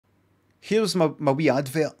Here's my wee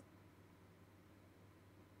advert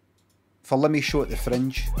for Limmy show at the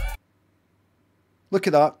Fringe. Look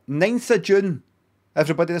at that. 9th of June.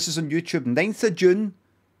 Everybody, this is on YouTube. 9th of June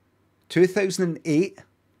 2008.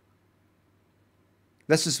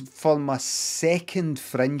 This is for my second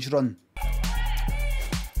Fringe run.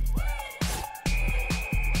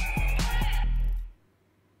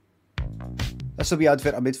 This is a wee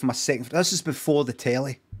advert I made for my second. This is before the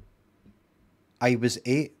telly. I was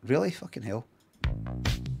 8. Really? Fucking hell.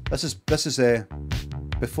 This is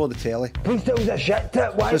before the telly. Please still's a shit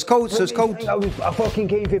tip. Why? So it's called. I fucking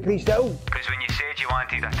came for Please Still. Because when you said you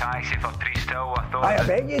wanted a taxi for Please Still, I thought. I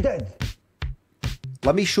bet you did.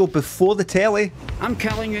 Let me show before the telly. I'm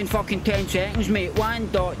killing you in fucking 10 seconds, mate.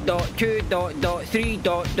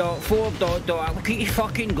 1.2.3.4. Look at you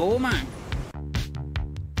fucking go, man.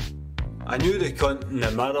 I knew the cunt in the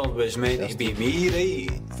mirror was meant to be me, right?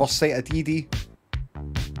 First sight of DD.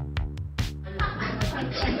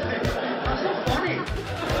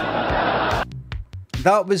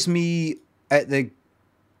 That was me at the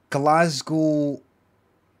Glasgow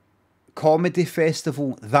Comedy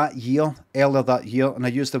Festival that year, earlier that year, and I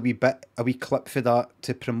used a wee clip for that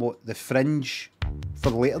to promote the Fringe for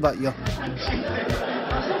later that year.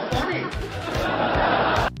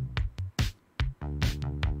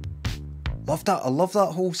 Love that. I love that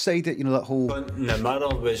whole side. You know, that whole. Cunt in the mirror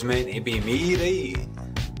was meant to be me, right?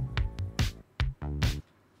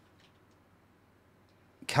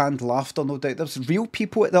 Canned laughter, no doubt. There's real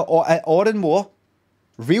people at Oranmore.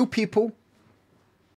 Real people